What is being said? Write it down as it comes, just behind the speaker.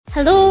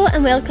Hello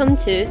and welcome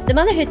to The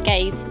Motherhood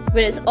Guide,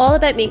 where it's all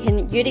about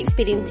making your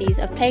experiences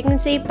of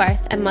pregnancy,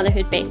 birth and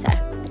motherhood better.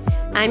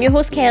 I'm your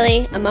host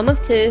Kelly, a mum of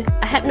two,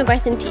 a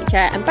hypnobirthing teacher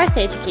and birth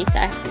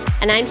educator,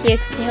 and I'm here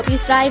to help you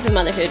thrive in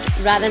motherhood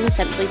rather than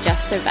simply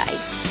just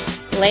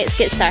survive. Let's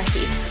get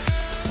started.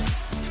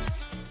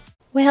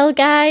 Well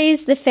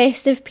guys, the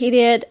festive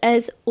period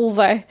is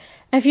over.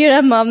 If you're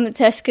a mum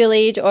to a school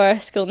age or a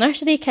school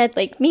nursery kid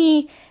like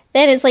me,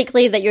 then it's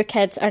likely that your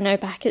kids are now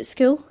back at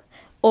school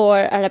or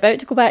are about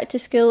to go back to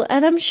school,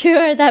 and I'm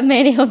sure that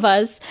many of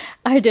us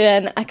are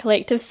doing a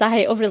collective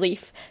sigh of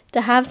relief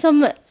to have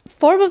some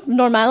form of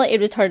normality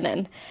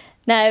returning.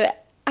 Now,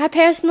 I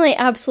personally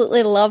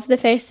absolutely love the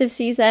festive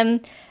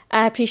season.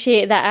 I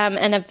appreciate that I'm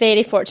in a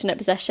very fortunate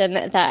position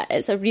that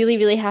it's a really,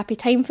 really happy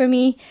time for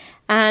me,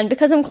 and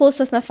because I'm close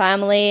with my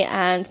family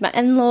and my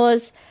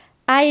in-laws,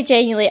 I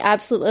genuinely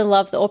absolutely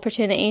love the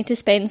opportunity to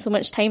spend so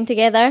much time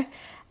together.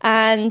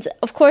 And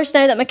of course,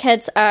 now that my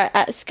kids are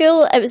at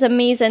school, it was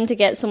amazing to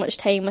get so much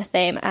time with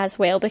them as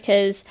well,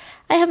 because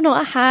I have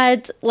not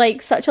had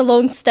such a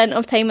long stint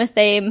of time with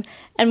them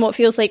in what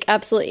feels like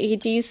absolute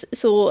ages,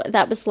 so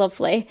that was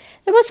lovely.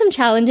 There was some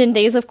challenging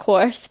days, of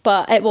course,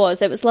 but it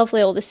was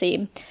lovely all the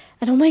same.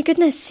 And oh my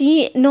goodness,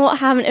 see, not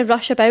having to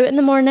rush about in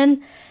the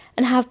morning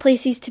and have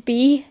places to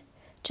be,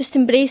 just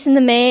embracing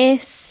the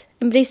mess,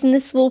 embracing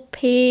the slow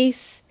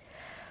pace.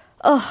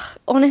 Oh,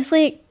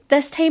 honestly,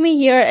 this time of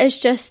year is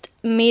just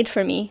made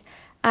for me.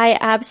 I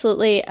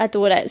absolutely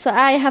adore it. So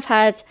I have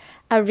had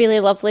a really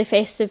lovely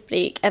festive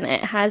break, and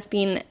it has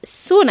been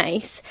so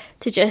nice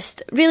to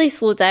just really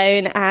slow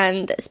down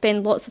and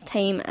spend lots of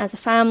time as a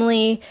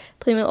family,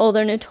 playing with all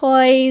their new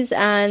toys,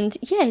 and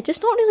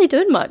just not really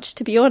doing much,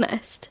 to be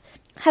honest.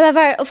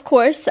 However, of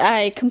course,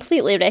 I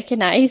completely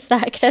recognise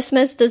that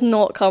Christmas does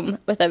not come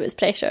without its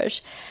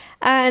pressures.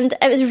 And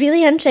it was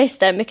really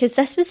interesting because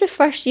this was the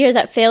first year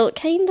that felt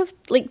kind of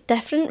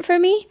different for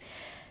me.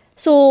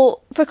 So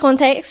for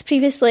context,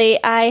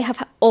 previously I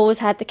have always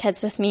had the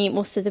kids with me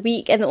most of the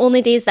week, and the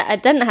only days that I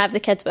didn't have the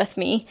kids with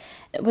me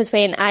was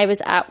when I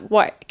was at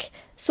work.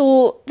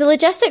 So the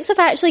logistics of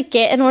actually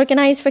getting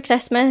organised for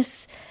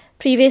Christmas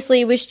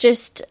previously was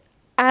just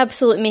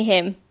absolute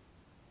mayhem.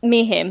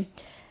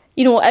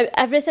 You know,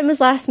 everything was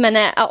last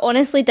minute. I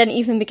honestly didn't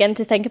even begin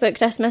to think about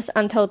Christmas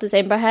until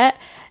December hit.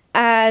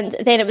 And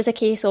then it was a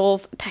case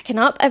of picking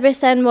up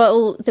everything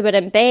while they were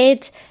in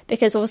bed,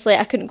 because obviously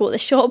I couldn't go to the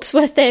shops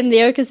with them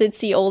there because they'd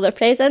see all their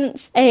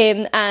presents,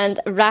 and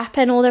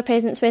wrapping all their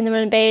presents when they were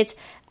in bed.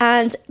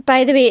 And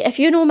by the way, if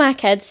you know my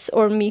kids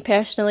or me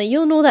personally,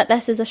 you'll know that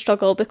this is a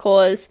struggle,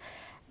 because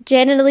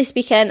generally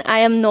speaking, I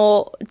am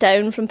not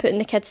down from putting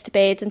the kids to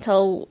bed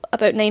until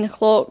about 9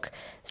 o'clock.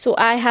 So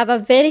I have a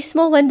very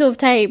small window of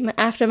time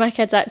after my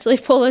kids actually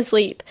fall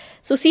asleep.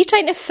 So see,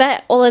 trying to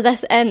fit all of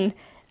this in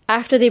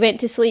after they went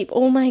to sleep,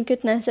 oh my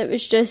goodness, it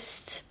was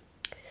just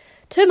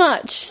too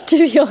much, to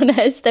be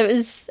honest. It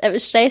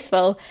was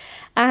stressful.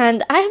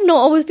 And I have not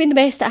always been the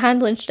best at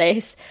handling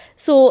stress.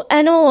 So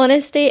in all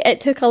honesty,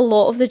 it took a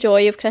lot of the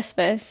joy of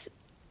Christmas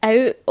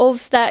out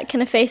of that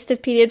kind of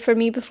festive period for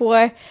me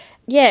before.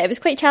 Yeah, it was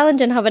quite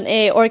challenging having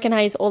to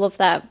organise all of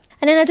that.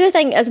 And then I do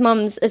think as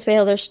mums as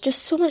well, there's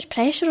just so much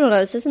pressure on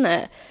us, isn't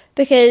it?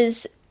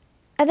 Because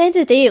at the end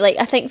of the day,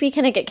 I think we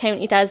kind of get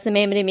counted as the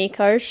memory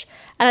makers.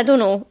 And I don't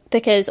know,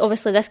 because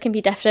obviously this can be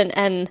different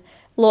in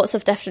lots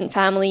of different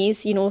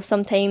families. You know,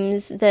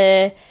 sometimes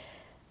the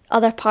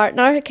other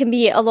partner can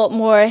be a lot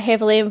more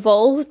heavily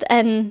involved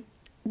in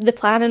the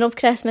planning of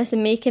Christmas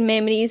and making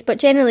memories. But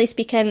generally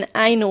speaking,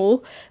 I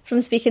know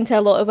from speaking to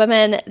a lot of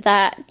women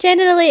that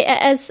generally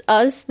it is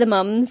us, the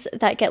mums,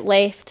 that get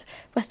left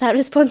with that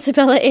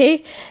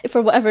responsibility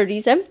for whatever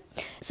reason.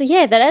 So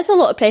yeah, there is a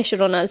lot of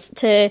pressure on us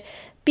to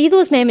be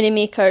those memory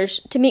makers,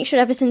 to make sure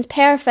everything's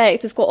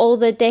perfect. We've got all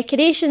the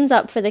decorations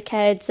up for the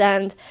kids,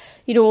 and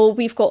you know,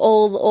 we've got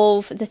all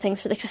of the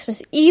things for the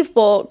Christmas Eve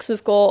box,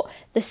 we've got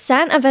the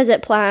Santa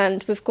visit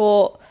planned, we've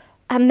got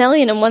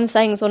 1,000,001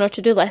 things on our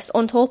to-do list,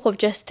 on top of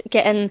just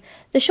getting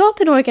the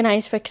shopping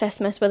organised for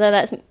Christmas, whether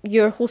that's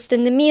you're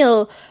hosting the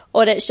meal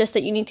or it's just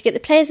that you need to get the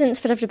presents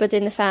for everybody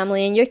in the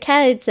family and your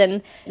kids,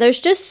 and there's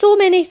just so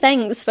many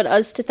things for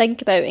us to think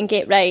about and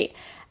get right.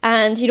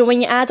 And, you know,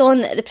 when you add on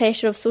the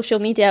pressure of social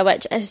media,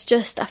 which is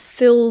just a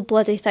full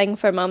bloody thing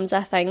for mums,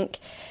 I think,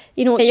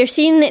 you know, you're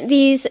seeing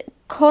these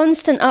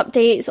constant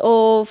updates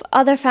of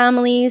other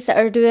families that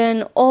are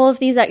doing all of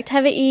these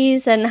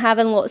activities and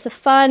having lots of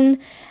fun.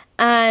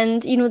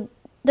 And, you know,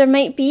 there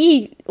might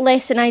be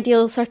less than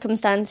ideal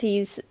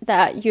circumstances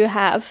that you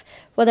have,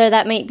 whether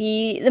that might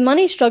be the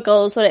money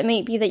struggles, or it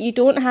might be that you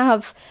don't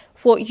have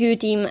what you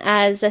deem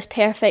as this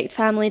perfect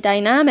family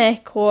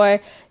dynamic,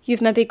 or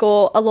you've maybe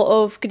got a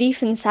lot of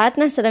grief and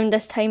sadness around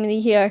this time of the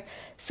year.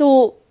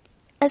 So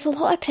it's a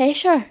lot of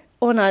pressure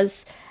on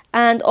us,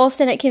 and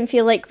often it can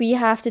feel like we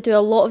have to do a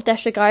lot of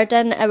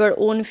disregarding our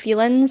own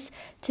feelings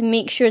to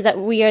make sure that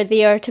we are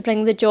there to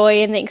bring the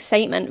joy and the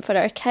excitement for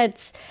our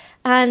kids.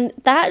 And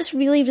that's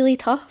really, really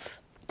tough,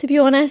 to be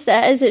honest.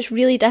 It's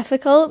really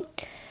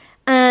difficult.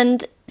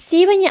 And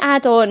See when you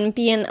add on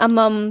being a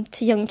mum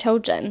to young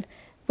children,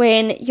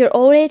 when you're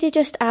already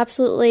just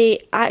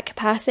absolutely at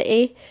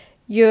capacity,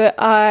 you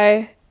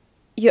are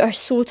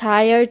so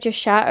tired, you're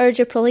shattered,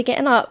 you're probably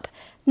getting up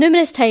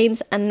numerous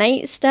times a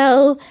night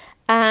still,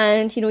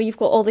 and you've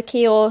got all the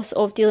chaos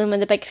of dealing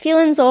with the big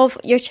feelings of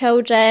your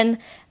children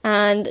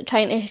and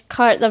trying to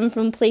cart them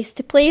from place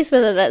to place,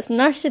 whether that's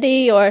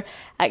nursery or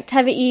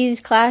activities,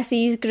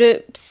 classes,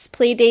 groups,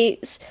 play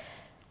dates.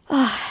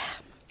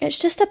 It's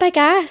just a big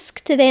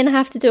ask to then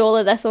have to do all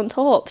of this on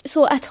top.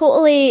 So I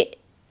totally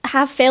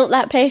have felt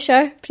that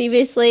pressure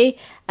previously,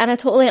 and I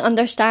totally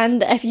understand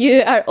that if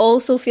you are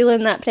also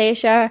feeling that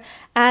pressure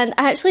and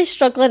actually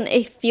struggling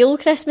to feel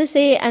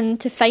Christmassy and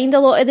to find a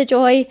lot of the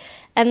joy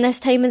in this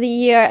time of the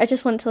year, I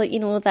just want to let you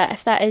know that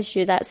if that is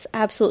you, that's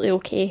absolutely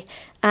okay,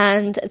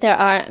 and there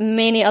are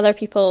many other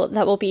people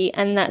that will be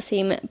in that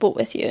same boat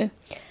with you.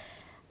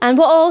 And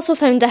what I also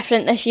found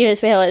different this year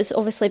as well is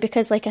obviously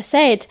because, like I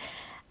said,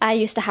 I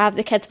used to have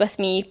the kids with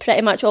me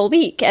pretty much all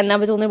week, and I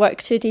would only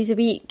work 2 days a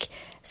week.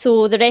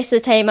 So the rest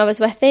of the time I was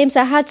with them,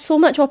 so I had so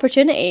much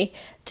opportunity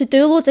to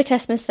do loads of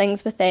Christmas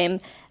things with them.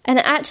 And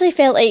it actually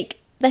felt like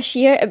this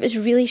year it was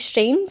really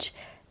strange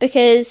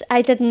because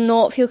I did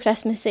not feel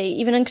Christmassy.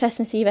 Even on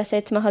Christmas Eve I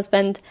said to my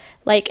husband,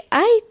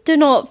 I do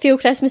not feel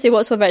Christmassy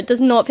whatsoever. It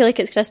does not feel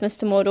like it's Christmas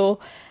tomorrow.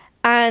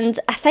 And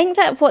I think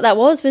that what that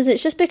was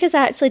it's just because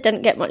I actually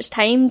didn't get much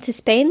time to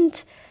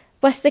spend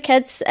with the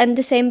kids in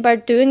December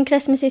doing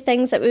Christmassy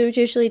things that we would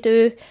usually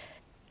do.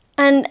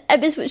 And it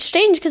was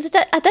strange because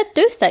I did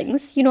do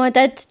things. We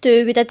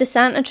did the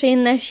Santa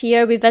train this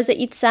year, we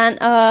visited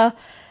Santa.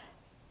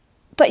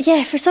 But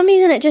yeah, for some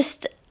reason it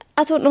just,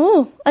 I don't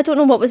know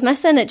what was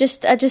missing. I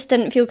just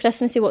didn't feel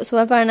Christmassy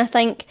whatsoever, and I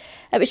think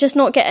it was just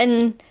not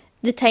getting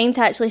the time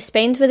to actually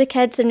spend with the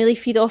kids and really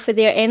feed off of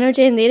their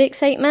energy and their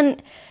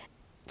excitement.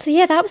 So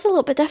yeah, that was a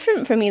little bit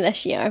different for me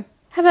this year.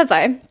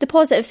 However, the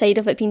positive side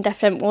of it being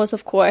different was,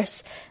 of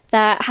course,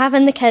 that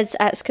having the kids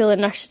at school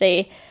and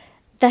nursery,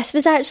 this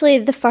was actually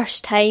the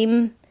first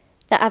time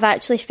that I've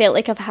actually felt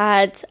like I've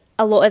had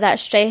a lot of that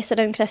stress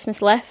around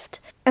Christmas lift.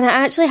 And I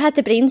actually had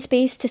the brain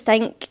space to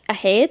think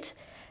ahead,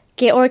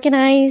 get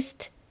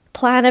organised,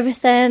 plan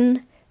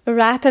everything,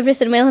 wrap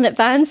everything well in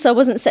advance so I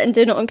wasn't sitting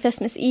doing it on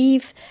Christmas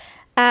Eve.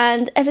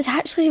 And it was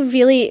actually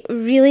really,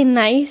 really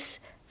nice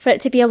for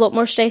it to be a lot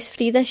more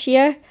stress-free this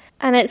year.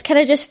 And it's kind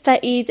of just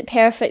fitted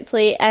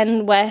perfectly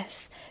in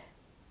with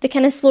the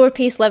kind of slower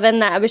pace living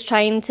that I was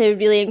trying to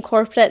really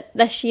incorporate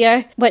this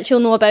year, which you'll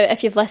know about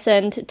if you've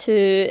listened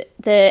to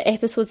the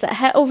episodes that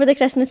hit over the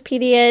Christmas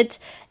period,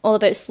 all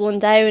about slowing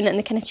down and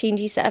the kind of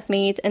changes that I've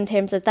made in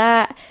terms of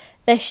that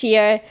this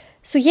year.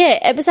 So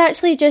yeah, it was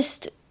actually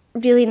just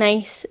really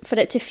nice for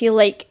it to feel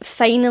like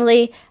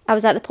finally I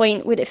was at the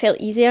point where it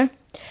felt easier.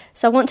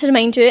 So I want to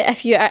remind you,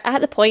 if you are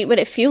at the point where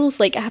it feels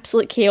like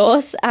absolute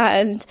chaos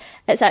and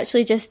it's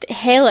actually just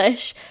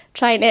hellish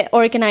trying to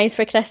organise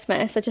for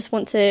Christmas, I just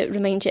want to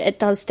remind you it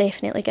does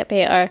definitely get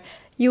better.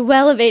 You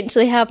will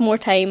eventually have more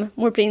time,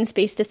 more brain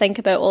space to think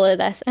about all of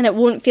this, and it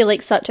won't feel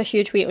like such a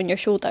huge weight on your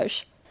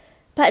shoulders.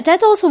 But I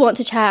did also want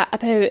to chat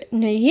about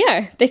New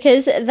Year,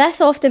 because this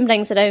often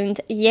brings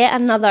around yet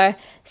another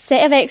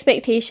set of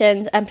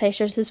expectations and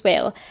pressures as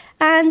well.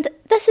 And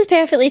this is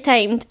perfectly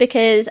timed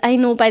because I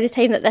know by the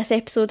time that this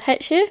episode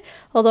hits you,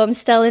 although I'm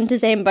still in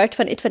December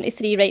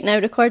 2023 right now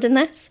recording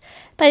this,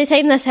 by the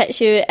time this hits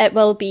you it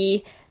will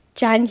be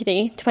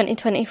January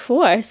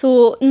 2024.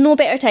 So no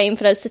better time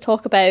for us to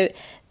talk about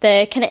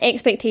the kind of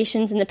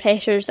expectations and the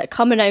pressures that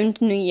come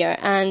around New Year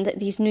and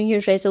these New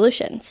Year's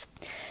resolutions.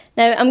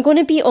 Now, I'm going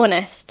to be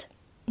honest,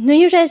 New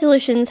Year's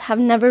resolutions have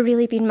never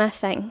really been my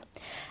thing.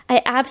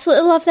 I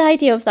absolutely love the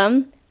idea of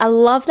them. I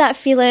love that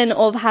feeling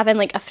of having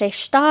like a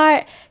fresh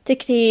start to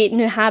create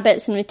new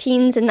habits and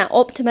routines and that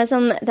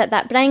optimism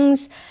that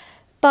brings.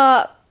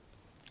 But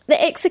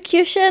the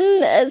execution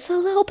is a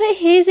little bit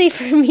hazy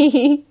for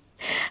me.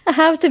 I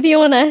have to be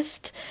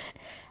honest.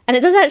 And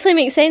it does actually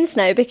make sense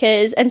now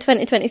because in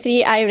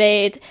 2023 I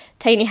read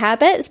Tiny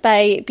Habits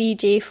by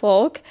B.J.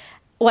 Fogg,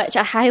 which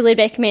I highly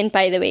recommend,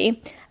 by the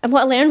way. And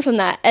what I learned from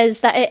that is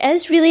that it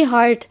is really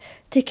hard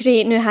to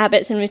create new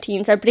habits and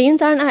routines. Our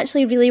brains aren't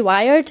actually really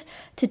wired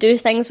to do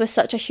things with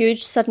such a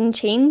huge sudden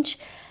change.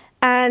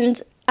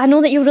 And I know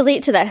that you'll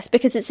relate to this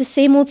because it's the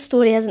same old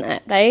story, isn't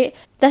it, right?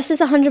 This is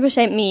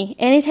 100% me.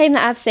 Anytime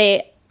that I've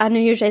set a New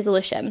Year's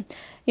resolution,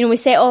 we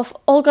set off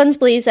all guns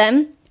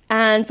blazing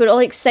and we're all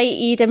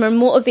excited and we're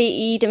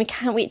motivated and we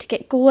can't wait to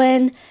get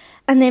going.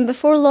 And then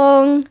before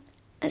long,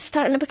 it's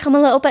starting to become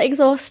a little bit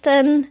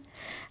exhausting.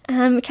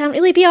 And we can't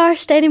really be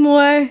arsed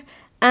anymore.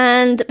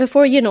 And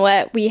before you know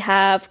it, we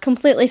have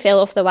completely fell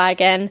off the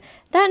wagon.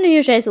 That New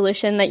Year's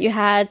resolution that you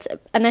had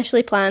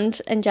initially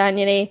planned in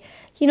January,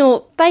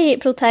 by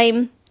April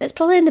time, it's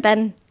probably in the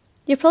bin.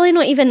 You're probably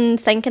not even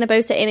thinking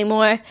about it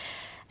anymore.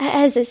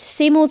 It's the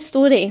same old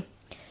story.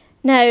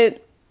 Now,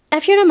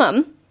 if you're a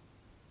mum,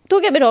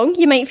 don't get me wrong,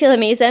 you might feel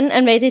amazing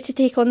and ready to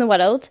take on the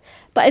world.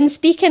 But in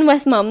speaking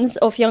with mums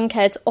of young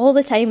kids all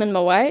the time in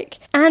my work,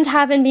 and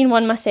having been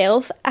one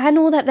myself, I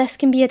know that this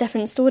can be a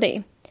different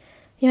story.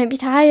 You might be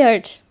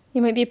tired.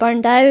 You might be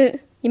burned out.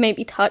 You might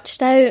be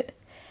touched out.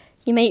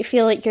 You might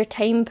feel like you're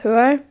time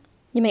poor.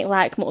 You might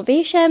lack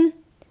motivation.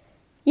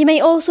 You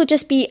might also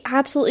just be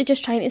absolutely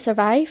just trying to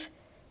survive.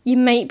 You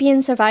might be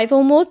in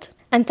survival mode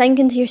and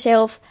thinking to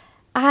yourself,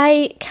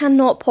 I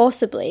cannot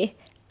possibly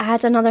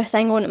add another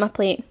thing onto my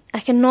plate. I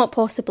cannot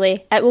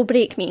possibly. It will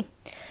break me.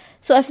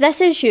 So if this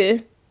is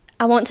you,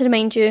 I want to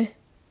remind you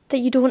that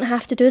you don't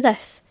have to do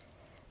this.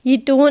 You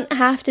don't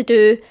have to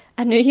do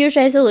a New Year's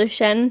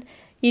resolution.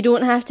 You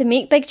don't have to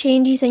make big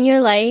changes in your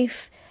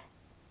life.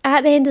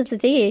 At the end of the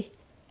day,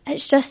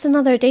 it's just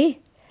another day.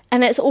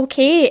 And it's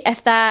okay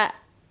if that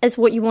is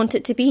what you want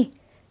it to be.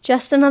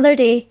 Just another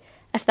day.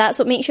 If that's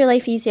what makes your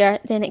life easier,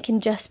 then it can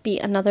just be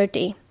another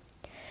day.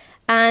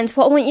 And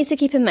what I want you to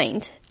keep in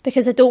mind,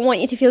 because I don't want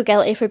you to feel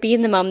guilty for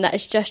being the mum that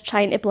is just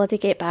trying to bloody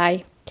get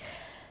by,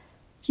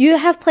 you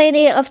have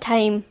plenty of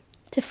time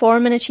to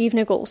form and achieve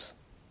new goals.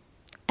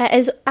 It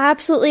is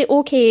absolutely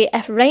okay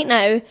if right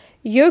now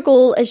your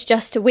goal is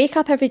just to wake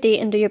up every day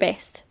and do your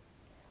best.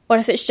 Or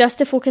if it's just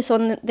to focus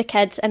on the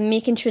kids and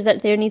making sure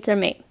that their needs are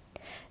met.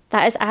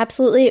 That is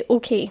absolutely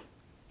okay.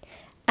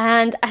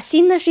 And I've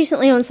seen this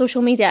recently on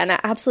social media and I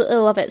absolutely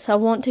love it, so I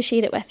want to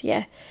share it with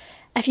you.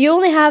 If you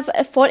only have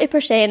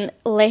 40%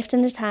 left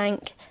in the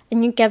tank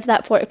and you give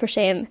that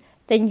 40%,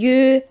 then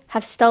you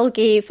have still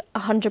gave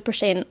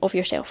 100% of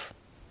yourself.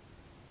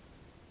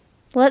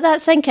 Let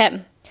that sink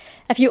in.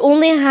 If you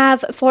only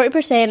have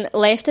 40%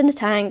 left in the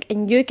tank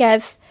and you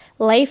give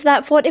life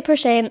that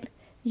 40%,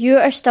 you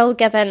are still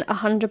given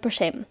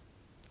 100%.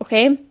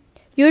 Okay?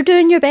 You're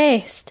doing your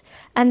best.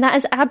 And that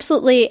is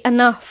absolutely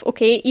enough,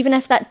 okay? Even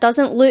if that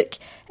doesn't look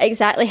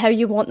exactly how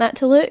you want that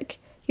to look,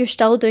 you're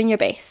still doing your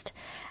best.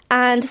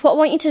 And what I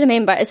want you to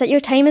remember is that your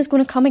time is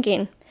going to come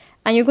again.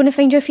 And you're going to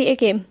find your feet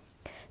again.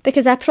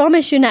 Because I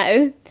promise you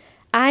now,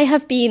 I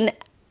have been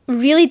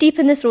really deep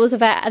in the throes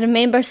of it. I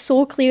remember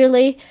so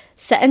clearly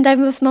sitting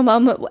down with my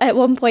mum at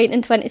one point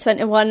in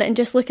 2021 and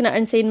just looking at her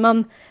and saying,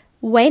 Mum,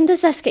 when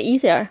does this get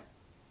easier?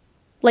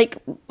 Like,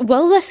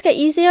 will this get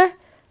easier?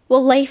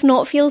 Will life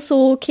not feel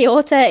so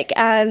chaotic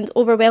and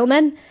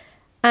overwhelming?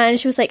 And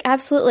she was like,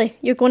 absolutely.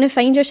 You're going to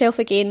find yourself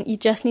again. You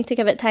just need to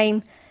give it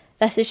time.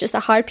 This is just a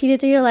hard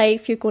period of your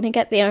life. You're going to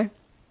get there.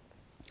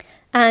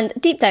 And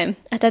deep down,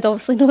 I did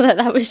obviously know that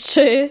that was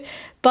true,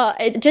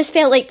 but it just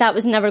felt like that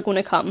was never going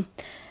to come.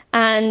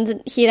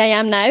 And here I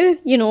am now,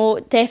 you know,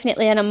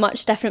 definitely in a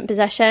much different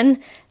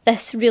position.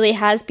 This really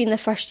has been the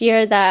first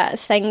year that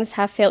things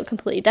have felt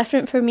completely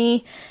different for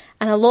me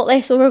and a lot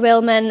less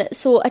overwhelming.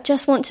 So I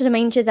just want to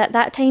remind you that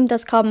that time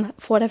does come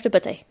for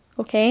everybody,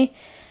 okay?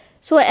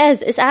 So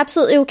it's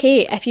absolutely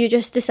okay if you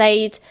just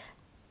decide,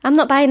 I'm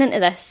not buying into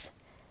this.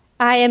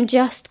 I am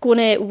just going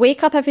to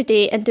wake up every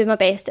day and do my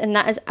best, and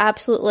that is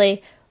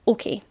absolutely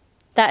okay.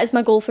 That is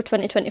my goal for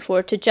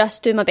 2024, to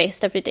just do my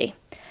best every day.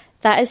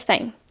 That is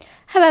fine.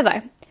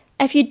 However,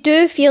 if you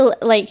do feel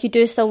like you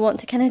do still want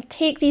to kind of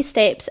take these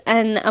steps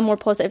in a more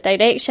positive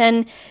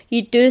direction,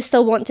 you do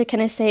still want to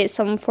kind of set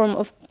some form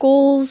of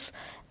goals,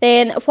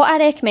 then what I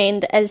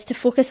recommend is to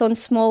focus on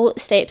small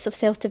steps of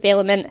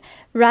self-development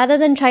rather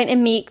than trying to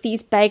make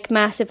these big,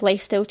 massive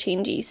lifestyle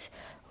changes.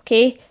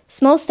 Okay?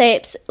 Small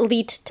steps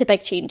lead to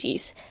big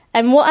changes.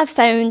 And what I've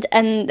found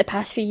in the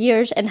past few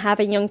years in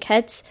having young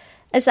kids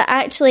is that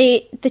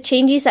actually the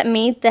changes that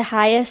made the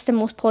highest and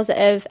most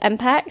positive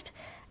impact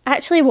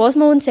actually was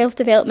my own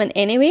self-development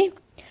anyway.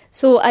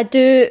 So I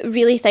do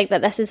really think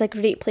that this is a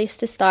great place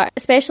to start,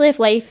 especially if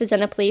life is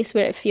in a place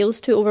where it feels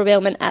too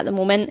overwhelming at the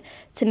moment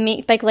to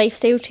make big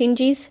lifestyle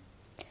changes.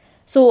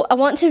 So I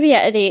want to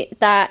reiterate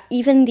that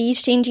even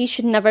these changes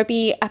should never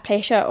be a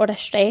pressure or a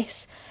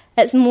stress.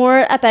 It's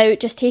more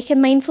about just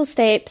taking mindful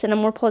steps in a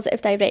more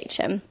positive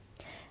direction.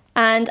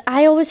 And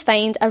I always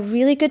find a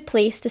really good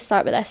place to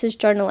start with this is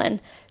journaling.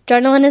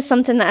 Journaling is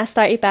something that I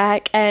started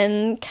back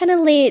in kind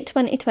of late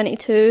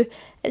 2022.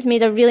 It's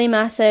made a really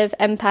massive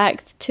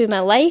impact to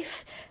my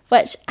life,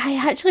 which I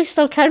actually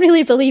still can't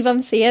really believe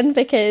I'm saying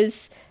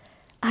because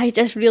I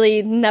just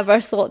really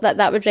never thought that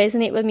that would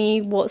resonate with me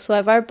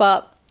whatsoever,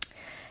 but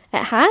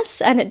it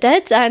has, and it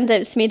did, and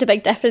it's made a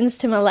big difference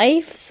to my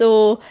life.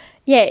 So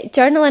yeah,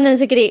 journaling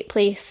is a great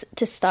place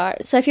to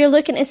start. So if you're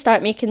looking to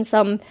start making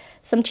some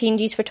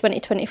changes for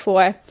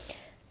 2024,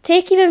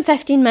 take even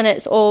 15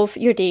 minutes of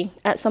your day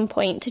at some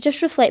point to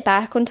just reflect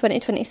back on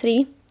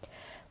 2023.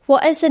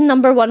 What is the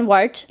number one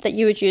word that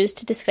you would use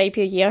to describe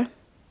your year?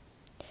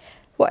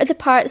 What are the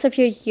parts of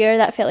your year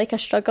that felt like a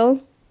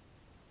struggle?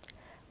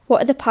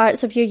 What are the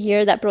parts of your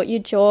year that brought you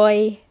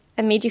joy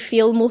and made you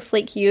feel most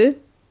like you?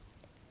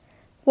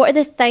 What are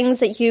the things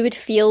that you would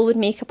feel would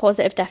make a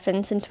positive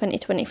difference in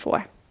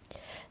 2024?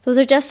 Those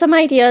are just some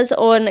ideas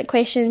on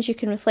questions you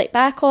can reflect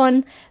back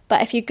on,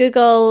 but if you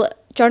Google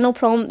journal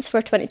prompts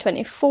for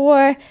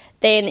 2024,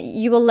 then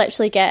you will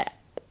literally get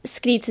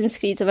screeds and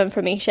screeds of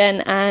information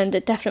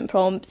and different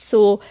prompts.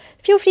 So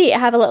feel free to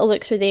have a little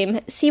look through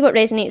them, see what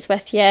resonates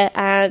with you,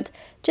 and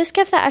just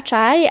give that a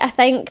try. I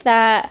think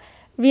that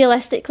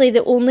realistically,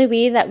 the only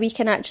way that we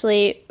can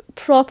actually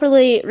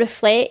properly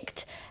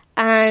reflect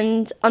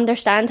and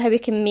understand how we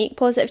can make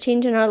positive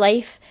change in our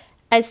life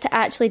is to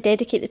actually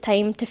dedicate the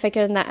time to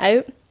figuring that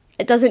out.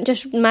 It doesn't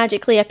just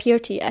magically appear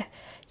to you.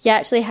 You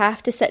actually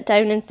have to sit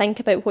down and think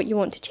about what you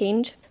want to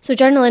change. So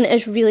journaling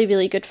is really,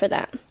 really good for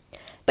that.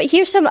 But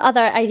here's some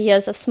other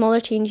ideas of smaller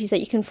changes that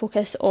you can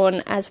focus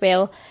on as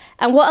well.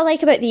 And what I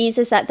like about these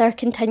is that they're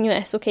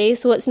continuous, okay?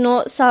 So it's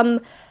not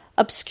some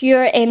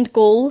obscure end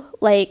goal,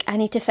 like I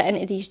need to fit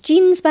into these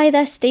jeans by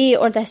this date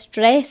or this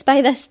dress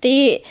by this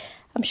date.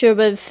 I'm sure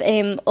we've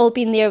all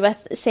been there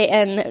with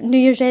setting New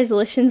Year's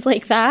resolutions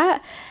like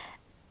that.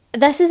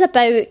 This is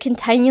about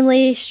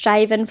continually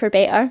striving for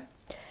better.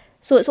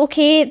 So it's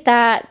okay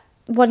that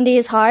one day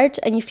is hard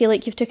and you feel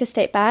like you've took a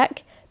step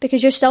back,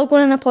 because you're still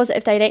going in a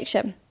positive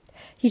direction.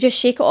 You just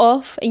shake it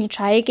off and you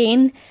try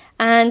again,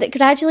 and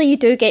gradually you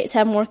do get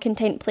to a more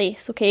content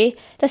place, okay?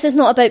 This is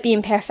not about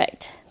being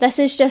perfect. This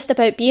is just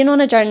about being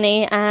on a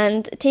journey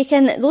and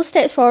taking those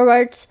steps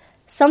forwards,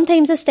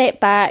 sometimes a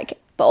step back,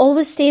 but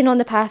always staying on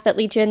the path that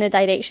leads you in the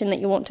direction that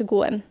you want to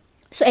go in.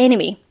 So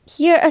anyway,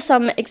 here are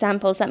some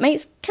examples that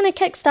might kind of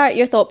kickstart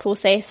your thought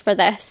process for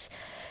this.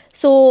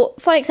 So,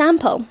 for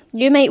example,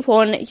 you might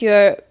want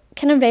your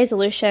kind of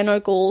resolution or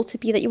goal to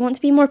be that you want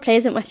to be more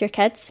present with your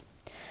kids.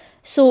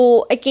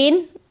 So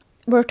again,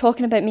 we're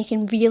talking about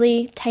making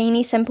really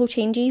tiny, simple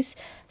changes.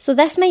 So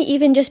this might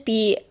even just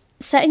be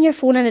setting your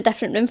phone in a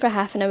different room for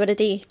half an hour a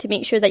day to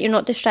make sure that you're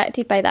not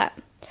distracted by that.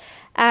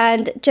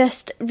 And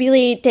just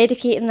really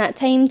dedicating that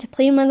time to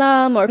playing with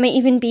them, or it might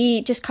even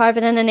be just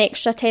carving in an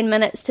extra 10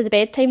 minutes to the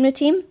bedtime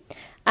routine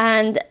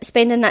and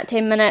spending that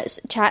 10 minutes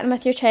chatting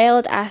with your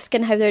child,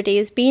 asking how their day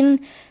has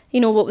been.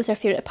 You know, what was their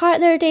favourite part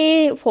of their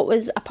day? What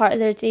was a part of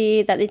their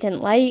day that they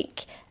didn't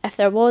like? If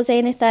there was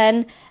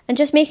anything. And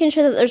just making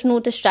sure that there's no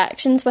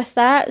distractions with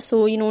that.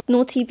 So, you know,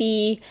 no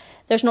TV,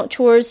 there's not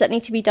chores that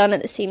need to be done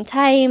at the same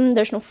time,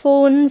 there's no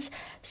phones.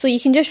 So you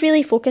can just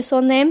really focus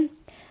on them.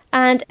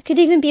 And it could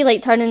even be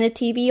like turning the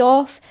TV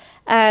off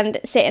and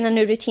setting a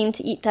new routine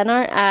to eat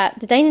dinner at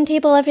the dining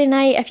table every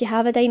night, if you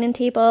have a dining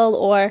table,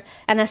 or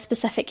in a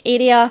specific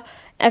area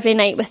every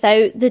night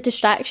without the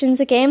distractions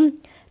again.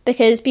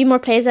 Because being more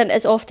present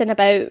is often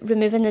about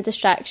removing the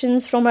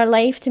distractions from our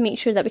life to make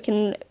sure that we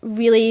can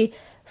really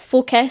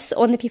focus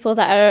on the people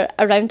that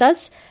are around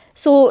us.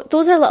 So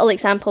those are little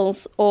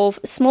examples of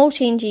small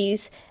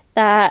changes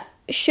that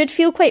should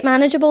feel quite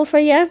manageable for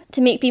you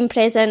to make being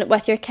present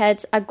with your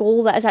kids a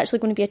goal that is actually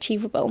going to be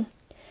achievable.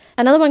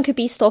 Another one could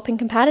be stopping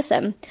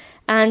comparison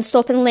and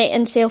stopping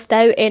letting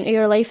self-doubt enter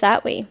your life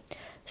that way.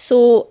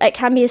 So it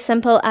can be as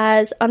simple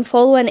as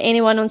unfollowing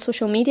anyone on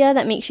social media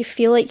that makes you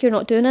feel like you're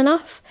not doing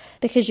enough,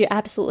 because you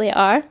absolutely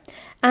are,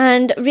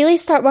 and really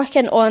start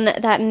working on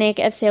that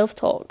negative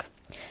self-talk.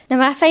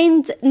 Now, I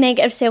find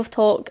negative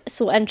self-talk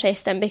so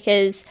interesting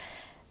because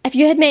if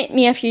you had met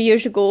me a few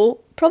years ago,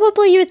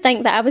 probably you would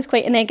think that I was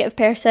quite a negative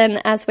person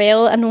as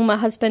well. I know my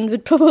husband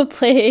would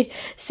probably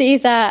say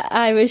that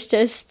I was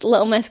just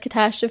Little Miss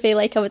Catastrophe,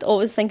 like I would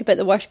always think about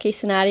the worst case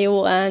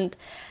scenario, and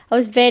I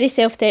was very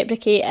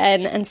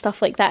self-deprecating and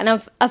stuff like that.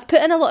 And I've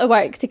put in a lot of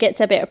work to get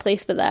to a better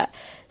place with that.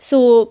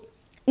 So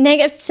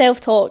negative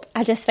self-talk,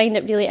 I just find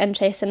it really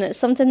interesting. It's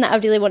something that I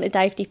really want to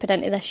dive deeper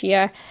into this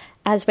year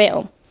as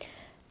well.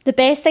 The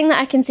best thing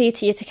that I can say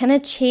to you to kind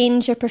of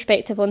change your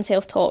perspective on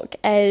self-talk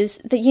is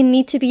that you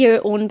need to be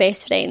your own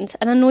best friend.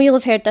 And I know you'll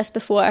have heard this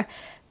before,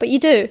 but you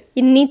do.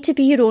 You need to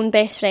be your own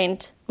best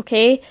friend,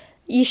 okay?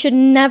 You should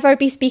never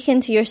be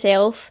speaking to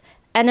yourself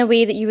in a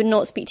way that you would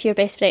not speak to your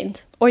best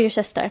friend or your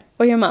sister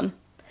or your mum.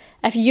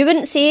 If you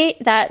wouldn't say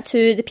that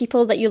to the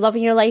people that you love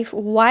in your life,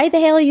 why the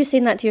hell are you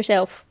saying that to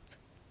yourself?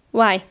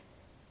 Why?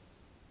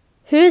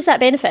 Who is that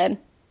benefiting?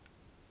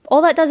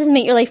 All that does is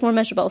make your life more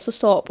miserable, so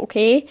stop,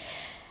 okay?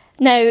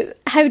 Now,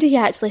 how do you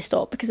actually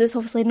stop? Because it's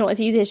obviously not as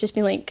easy as just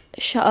being like,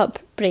 shut up,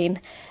 brain.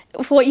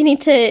 What you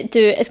need to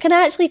do is kind of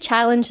actually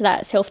challenge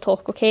that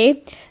self-talk,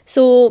 okay?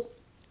 So,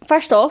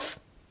 first off,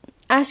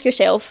 ask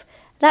yourself,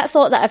 that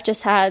thought that I've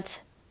just had,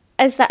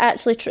 is that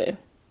actually true?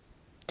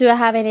 Do I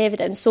have any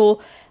evidence? So,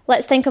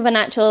 let's think of an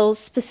actual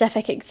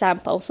specific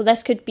example. So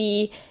this could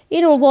be,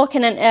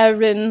 walking into a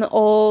room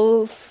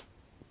of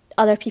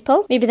other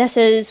people. Maybe this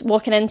is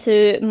walking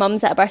into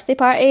mums at a birthday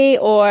party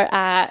or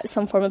at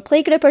some form of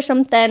playgroup or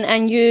something,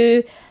 and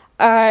you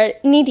are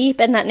knee deep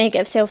in that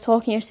negative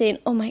self-talk and you're saying,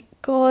 oh my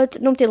God,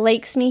 nobody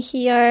likes me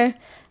here.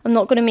 I'm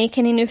not going to make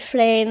any new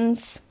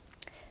friends.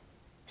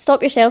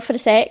 Stop yourself for a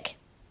sec.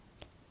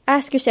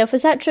 Ask yourself,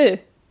 is that true?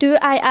 Do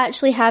I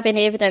actually have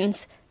any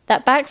evidence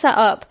that backs that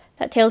up,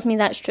 that tells me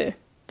that's true?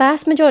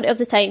 Vast majority of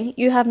the time,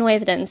 you have no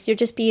evidence. You're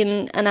just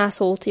being an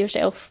asshole to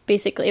yourself,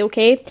 basically,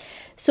 okay?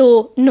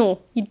 So,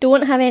 no, you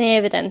don't have any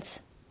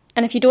evidence.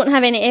 And if you don't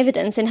have any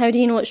evidence, then how do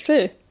you know it's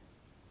true?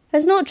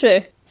 It's not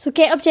true. So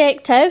get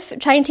objective.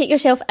 Try and take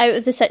yourself out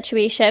of the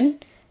situation,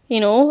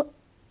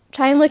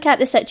 Try and look at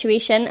the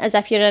situation as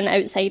if you're an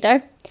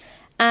outsider.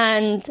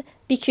 And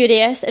be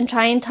curious and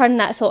try and turn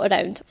that thought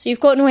around. So you've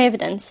got no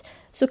evidence.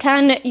 So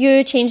can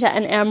you change that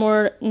into a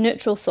more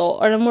neutral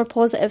thought or a more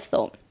positive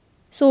thought?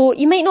 So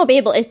you might not be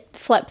able to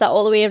flip that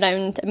all the way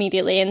around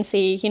immediately and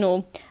say,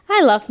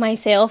 I love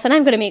myself and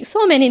I'm going to make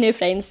so many new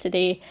friends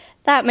today,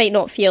 that might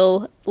not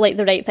feel like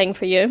the right thing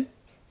for you.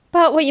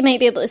 But what you might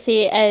be able to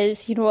say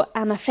is,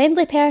 I'm a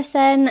friendly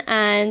person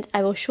and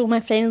I will show my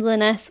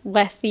friendliness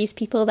with these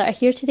people that are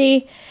here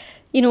today.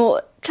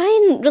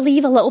 Try and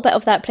relieve a little bit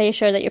of that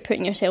pressure that you're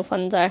putting yourself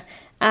under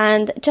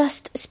and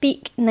just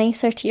speak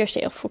nicer to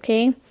yourself,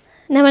 okay?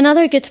 Now,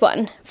 another good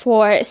one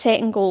for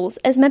setting goals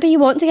is maybe you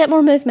want to get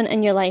more movement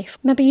in your life.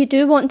 Maybe you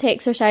do want to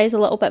exercise a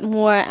little bit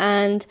more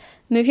and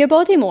move your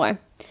body more.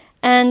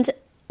 And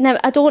now,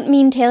 I don't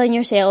mean telling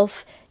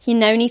yourself you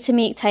now need to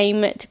make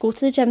time to go to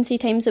the gym 3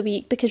 times a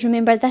week, because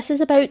remember, this is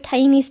about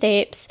tiny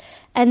steps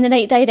in the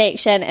right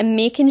direction and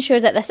making sure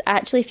that this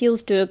actually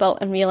feels doable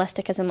and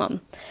realistic as a mum.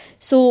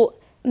 So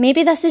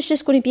maybe this is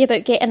just going to be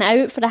about getting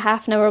out for a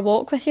half-an-hour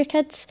walk with your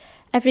kids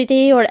every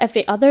day or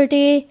every other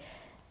day.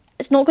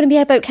 It's not going to be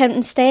about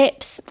counting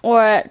steps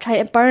or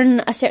trying to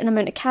burn a certain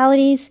amount of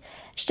calories.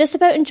 It's just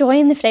about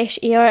enjoying the fresh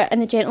air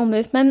and the gentle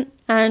movement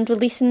and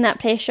releasing that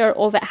pressure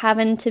of it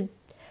having to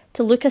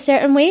look a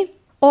certain way.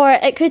 Or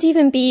it could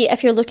even be,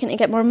 if you're looking to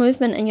get more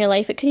movement in your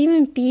life, it could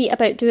even be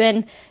about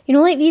doing,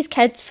 like these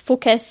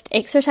kids-focused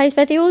exercise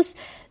videos.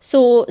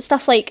 So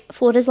stuff like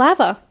floor is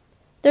lava.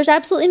 There's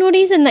absolutely no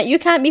reason that you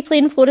can't be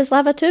playing floor is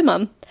lava too,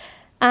 mum.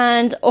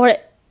 Or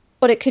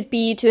it could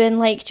be doing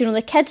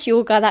the kids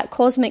yoga, that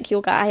cosmic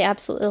yoga. I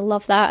absolutely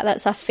love that.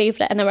 That's a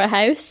favourite in our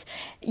house.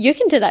 You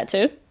can do that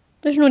too.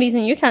 There's no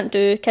reason you can't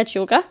do kids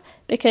yoga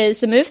because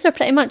the moves are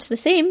pretty much the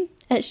same.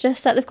 It's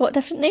just that they've got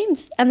different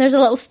names and there's a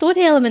little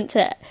story element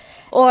to it.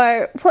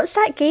 Or what's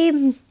that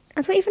game?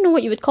 I don't even know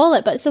what you would call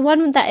it, but it's the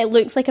one that it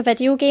looks like a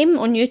video game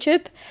on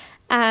YouTube.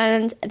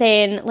 And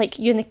then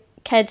you and the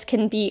kids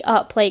can be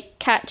up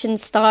catching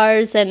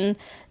stars and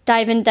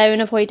diving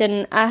down,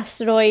 avoiding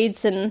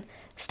asteroids and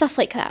stuff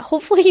like that.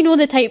 Hopefully you know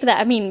the type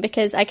that I mean,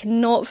 because I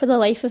cannot for the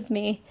life of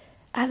me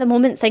at the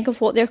moment think of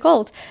what they're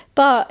called.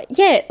 But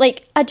yeah,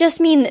 I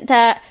just mean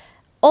that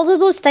all of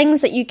those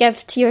things that you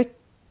give to your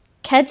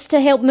kids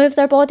to help move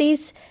their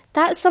bodies,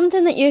 that's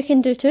something that you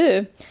can do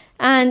too.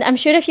 And I'm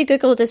sure if you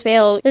googled as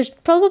well, there's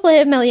probably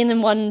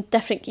 1,000,001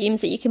 different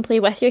games that you can play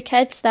with your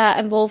kids that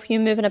involve you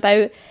moving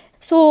about.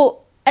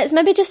 So it's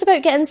maybe just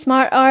about getting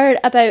smarter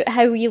about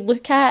how we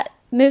look at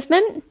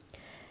movement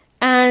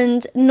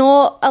and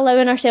not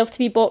allowing ourselves to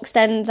be boxed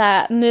in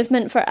that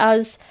movement for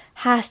us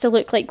has to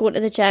look like going to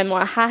the gym,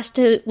 or it has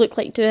to look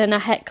like doing a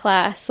HIIT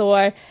class,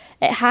 or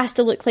it has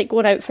to look like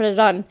going out for a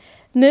run.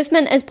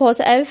 Movement is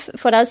positive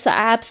for us, so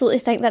I absolutely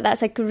think that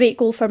that's a great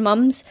goal for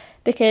mums,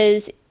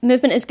 because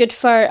movement is good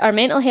for our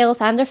mental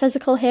health and our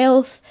physical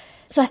health.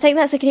 So I think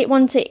that's a great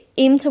one to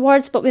aim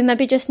towards, but we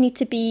maybe just need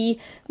to be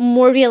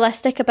more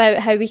realistic about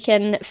how we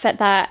can fit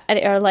that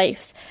into our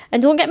lives.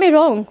 And don't get me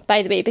wrong,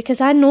 by the way, because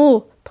I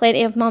know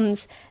plenty of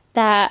mums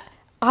that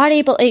are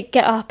able to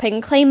get up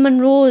and climb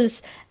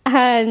Munros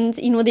and,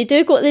 they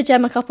do go to the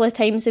gym a couple of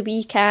times a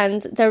week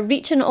and they're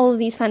reaching all of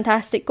these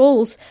fantastic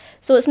goals.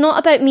 So it's not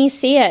about me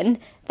saying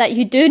that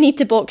you do need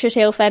to box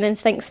yourself in and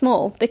think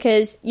small,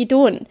 because you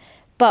don't.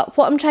 But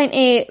what I'm trying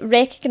to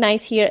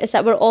recognise here is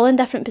that we're all in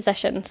different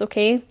positions,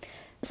 okay?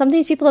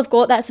 Sometimes people have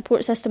got that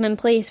support system in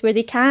place where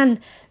they can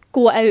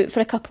go out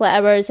for a couple of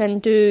hours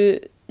and do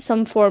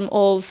some form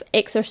of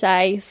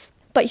exercise,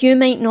 but you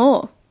might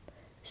not.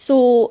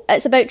 So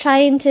it's about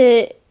trying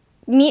to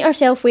meet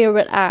ourselves where we're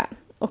at,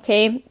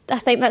 okay? I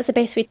think that's the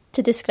best way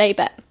to describe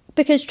it.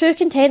 Because true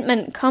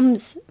contentment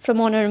comes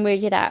from honouring where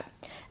you're at.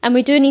 And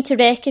we do need to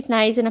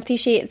recognise and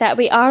appreciate that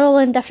we are all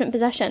in different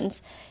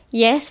positions.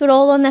 Yes, we're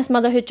all on this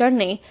motherhood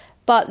journey,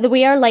 but the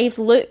way our lives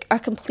look are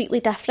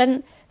completely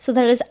different. So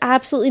there is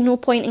absolutely no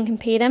point in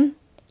comparing.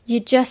 You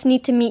just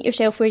need to meet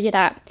yourself where you're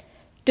at.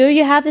 Do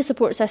you have the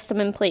support system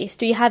in place?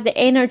 Do you have the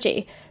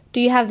energy? Do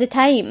you have the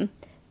time?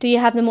 Do you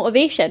have the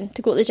motivation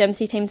to go to the gym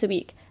 3 times a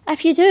week?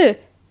 If you do,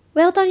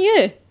 well done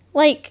you.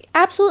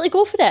 Absolutely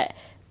go for it.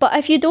 But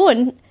if you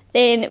don't,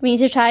 then we need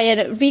to try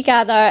and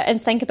regather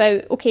and think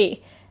about,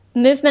 okay,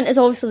 movement is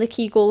obviously the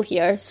key goal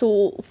here.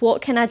 So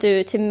what can I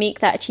do to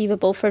make that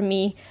achievable for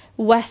me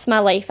with my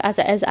life as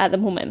it is at the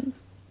moment?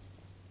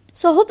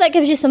 So I hope that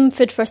gives you some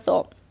food for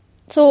thought.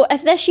 So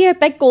if this year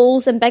big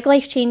goals and big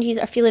life changes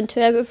are feeling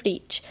too out of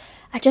reach,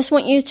 I just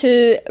want you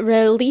to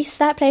release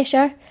that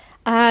pressure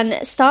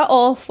and start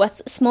off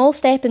with small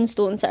stepping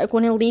stones that are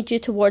going to lead you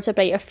towards a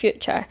brighter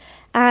future.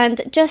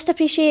 And just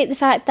appreciate the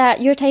fact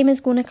that your time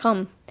is going to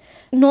come.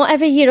 Not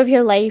every year of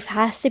your life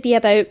has to be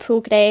about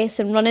progress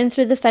and running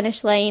through the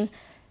finish line.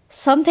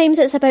 Sometimes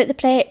it's about the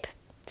prep.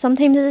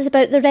 Sometimes it's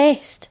about the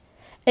rest.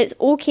 It's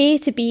okay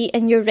to be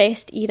in your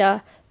rest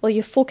era while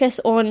you focus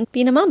on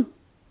being a mum.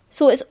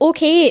 So it's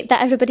okay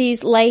that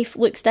everybody's life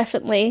looks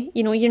differently.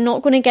 You're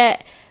not going to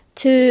get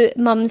 2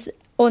 mums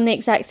on the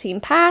exact same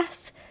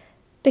path,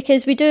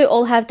 because we do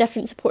all have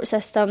different support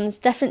systems,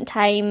 different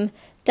time,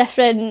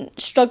 different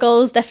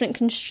struggles, different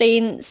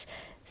constraints.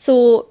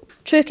 So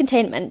true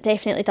contentment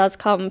definitely does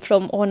come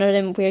from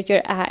honouring where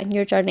you're at in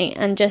your journey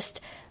and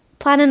just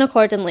planning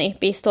accordingly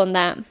based on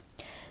that.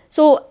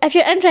 So if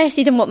you're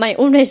interested in what my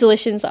own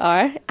resolutions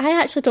are,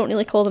 I actually don't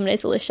really call them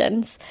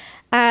resolutions.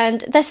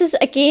 And this is,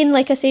 again,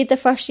 like I said, the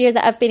first year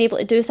that I've been able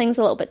to do things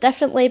a little bit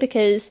differently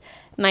because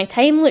my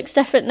time looks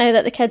different now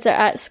that the kids are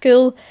at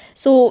school.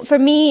 So for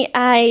me,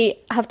 I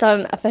have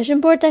done a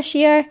vision board this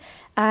year,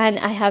 and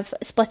I have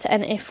split it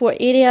into 4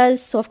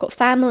 areas. So I've got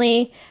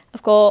family,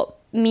 I've got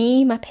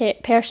me, my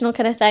personal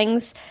kind of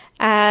things,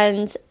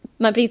 and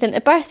my Breathe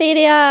into Birth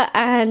area,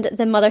 and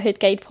the Motherhood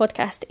Guide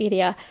podcast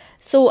area.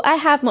 So I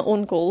have my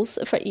own goals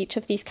for each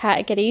of these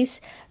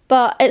categories,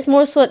 but it's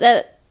more so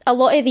that a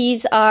lot of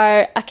these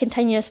are a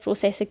continuous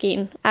process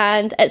again,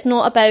 and it's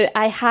not about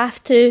I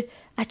have to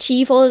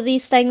achieve all of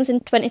these things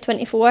in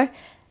 2024.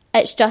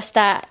 It's just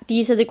that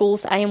these are the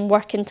goals I am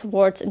working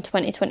towards in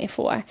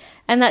 2024,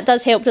 and that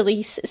does help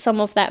release some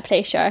of that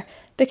pressure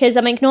because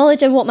I'm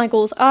acknowledging what my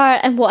goals are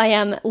and what I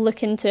am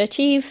looking to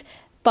achieve,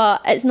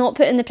 but it's not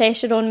putting the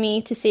pressure on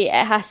me to say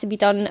it has to be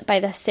done by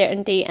this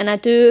certain date. And I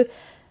do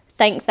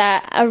think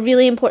that a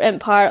really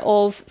important part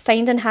of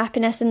finding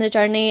happiness in the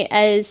journey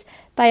is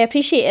by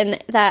appreciating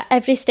that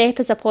every step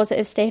is a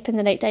positive step in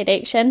the right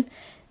direction.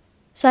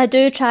 So I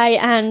do try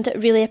and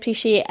really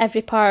appreciate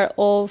every part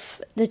of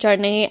the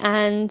journey,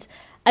 and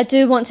I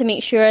do want to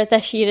make sure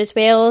this year as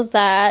well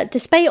that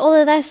despite all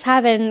of this,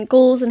 having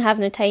goals and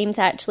having the time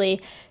to actually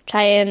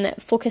try and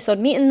focus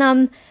on meeting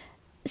them,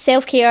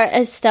 self-care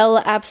is still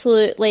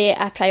absolutely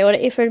a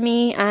priority for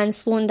me, and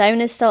slowing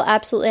down is still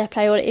absolutely a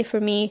priority for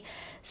me.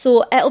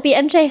 So it'll be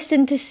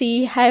interesting to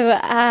see how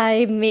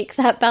I make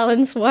that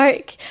balance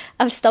work.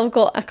 I've still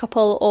got a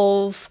couple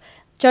of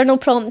journal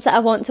prompts that I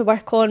want to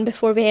work on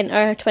before we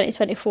enter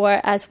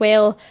 2024 as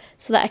well,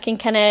 so that I can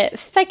kind of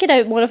figure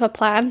out more of a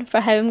plan for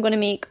how I'm going to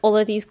make all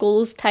of these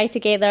goals tie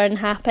together and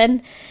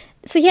happen.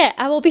 So yeah,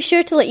 I will be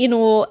sure to let you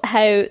know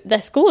how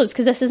this goes,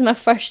 because this is my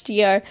first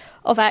year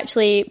of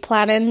actually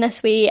planning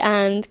this way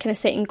and kind of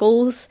setting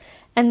goals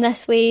in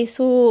this way.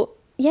 So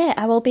yeah,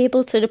 I will be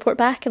able to report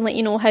back and let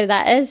you know how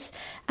that is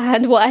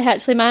and what I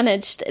actually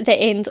managed at the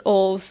end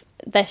of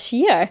this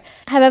year.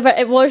 However,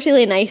 it was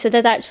really nice. I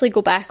did actually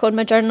go back on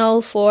my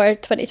journal for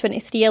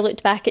 2023. I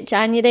looked back at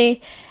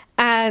January,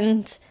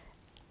 and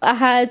I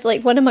had,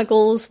 like, one of my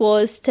goals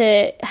was to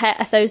hit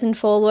 1,000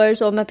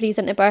 followers on my Breathe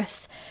into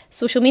Birth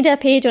social media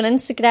page on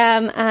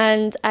Instagram,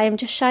 and I am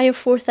just shy of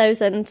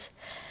 4,000.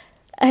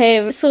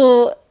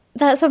 So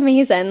that's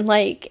amazing.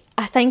 Like,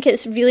 I think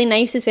it's really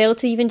nice as well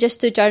to even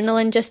just do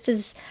journaling, just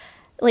as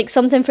like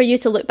something for you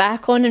to look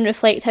back on and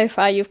reflect how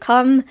far you've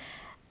come.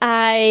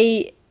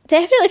 I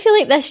definitely feel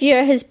like this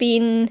year has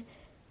been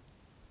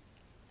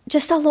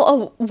just a lot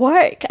of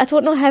work. I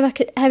don't know how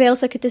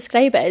else I could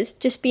describe it. It's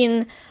just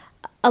been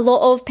a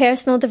lot of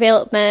personal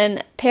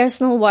development,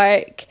 personal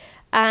work,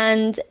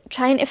 and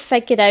trying to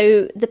figure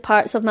out the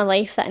parts of my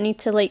life that I need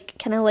to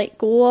kind of let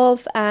go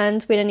of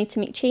and where I need to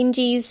make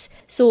changes.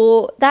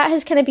 So that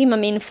has kind of been my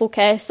main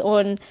focus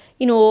on,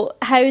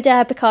 how do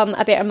I become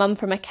a better mum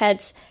for my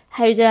kids?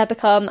 How do I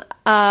become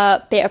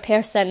a better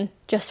person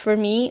just for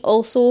me?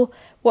 Also,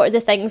 what are the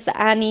things that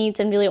I need,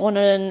 and really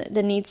honouring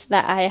the needs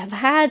that I have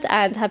had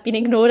and have been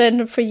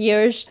ignoring for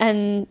years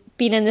and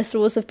being in the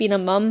throes of being a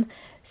mum.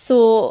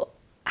 So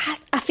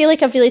I feel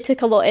like I've really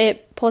took a lot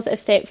of positive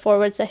steps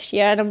forwards this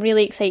year, and I'm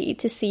really excited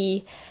to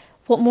see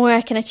what more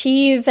I can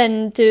achieve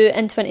and do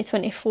in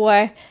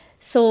 2024.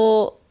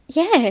 So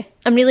yeah,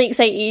 I'm really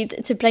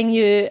excited to bring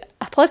you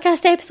a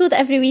podcast episode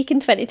every week in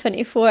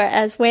 2024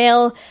 as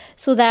well,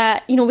 so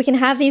that, we can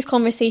have these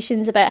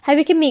conversations about how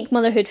we can make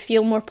motherhood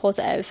feel more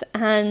positive.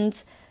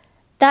 And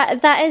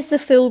that is the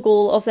full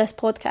goal of this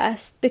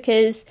podcast,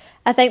 because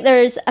I think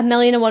there's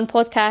 1,000,001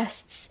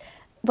 podcasts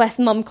with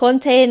mum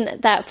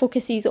content that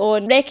focuses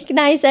on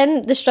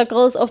recognising the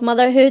struggles of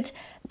motherhood,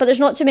 but there's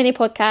not too many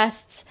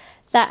podcasts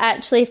that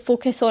actually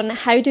focus on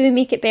how do we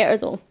make it better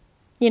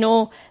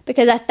though,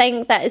 because I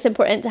think that it's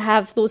important to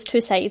have those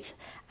two sides.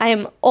 I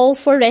am all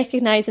for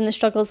recognising the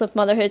struggles of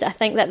motherhood. I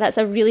think that that's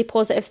a really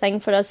positive thing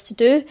for us to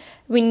do.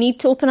 We need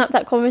to open up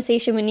that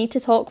conversation, we need to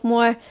talk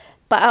more,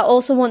 but I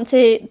also want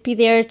to be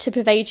there to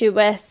provide you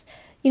with,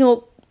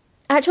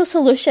 actual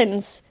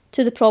solutions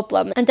to the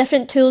problem and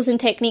different tools and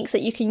techniques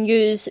that you can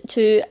use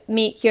to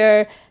make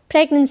your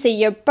pregnancy,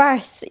 your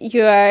birth,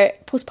 your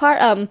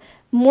postpartum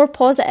more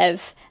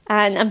positive.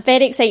 And I'm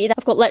very excited.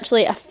 I've got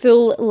literally a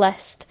full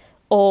list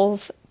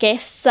of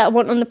guests that I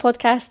want on the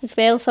podcast as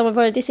well. Some have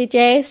already said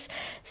yes.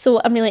 So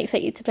I'm really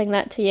excited to bring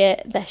that to you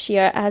this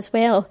year as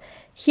well.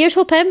 Here's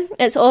hoping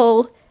it's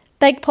all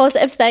big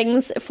positive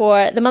things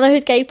for the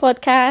Motherhood Guide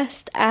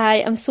podcast. I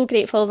am so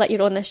grateful that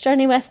you're on this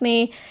journey with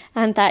me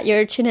and that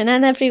you're tuning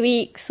in every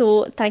week.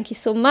 So thank you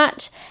so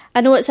much.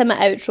 I know it's in my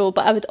outro,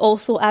 but I would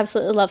also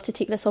absolutely love to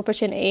take this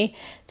opportunity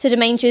to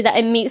remind you that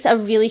it makes a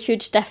really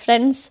huge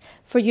difference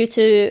for you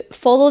to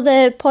follow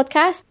the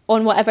podcast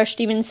on whatever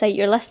streaming site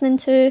you're listening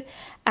to,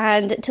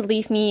 and to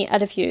leave me a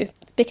review,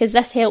 because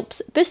this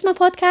helps boost my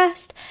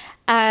podcast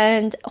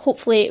and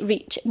hopefully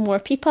reach more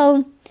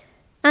people.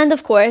 And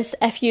of course,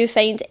 if you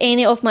find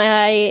any of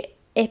my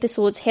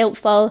episodes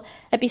helpful,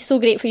 it'd be so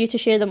great for you to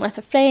share them with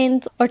a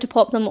friend or to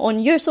pop them on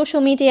your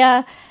social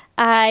media.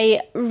 I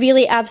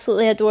really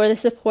absolutely adore the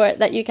support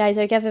that you guys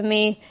are giving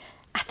me.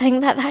 I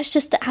think that that's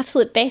just the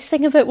absolute best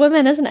thing about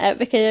women, isn't it?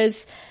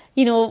 Because,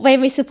 you know,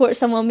 when we support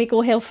someone, we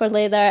go hell for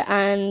leather,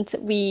 and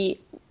we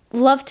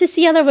love to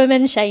see other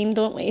women shine,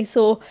 don't we?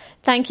 So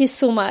thank you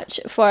so much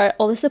for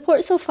all the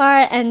support so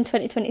far in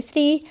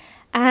 2023.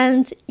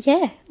 And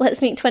yeah,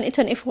 let's make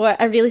 2024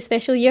 a really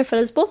special year for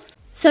us both.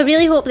 So I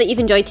really hope that you've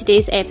enjoyed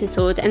today's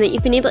episode and that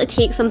you've been able to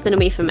take something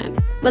away from it,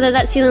 whether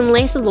that's feeling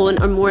less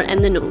alone or more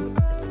in the know.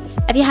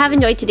 If you have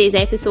enjoyed today's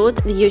episode,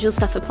 the usual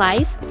stuff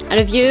applies. A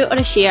review or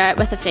a share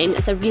with a friend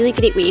is a really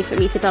great way for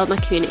me to build my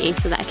community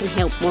so that I can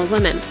help more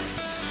women.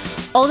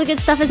 All the good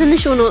stuff is in the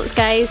show notes,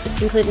 guys,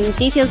 including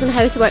details on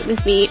how to work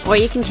with me, or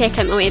you can check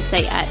out my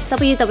website at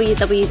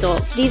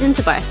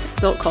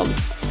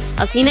www.breathingtobirth.com.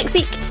 I'll see you next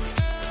week.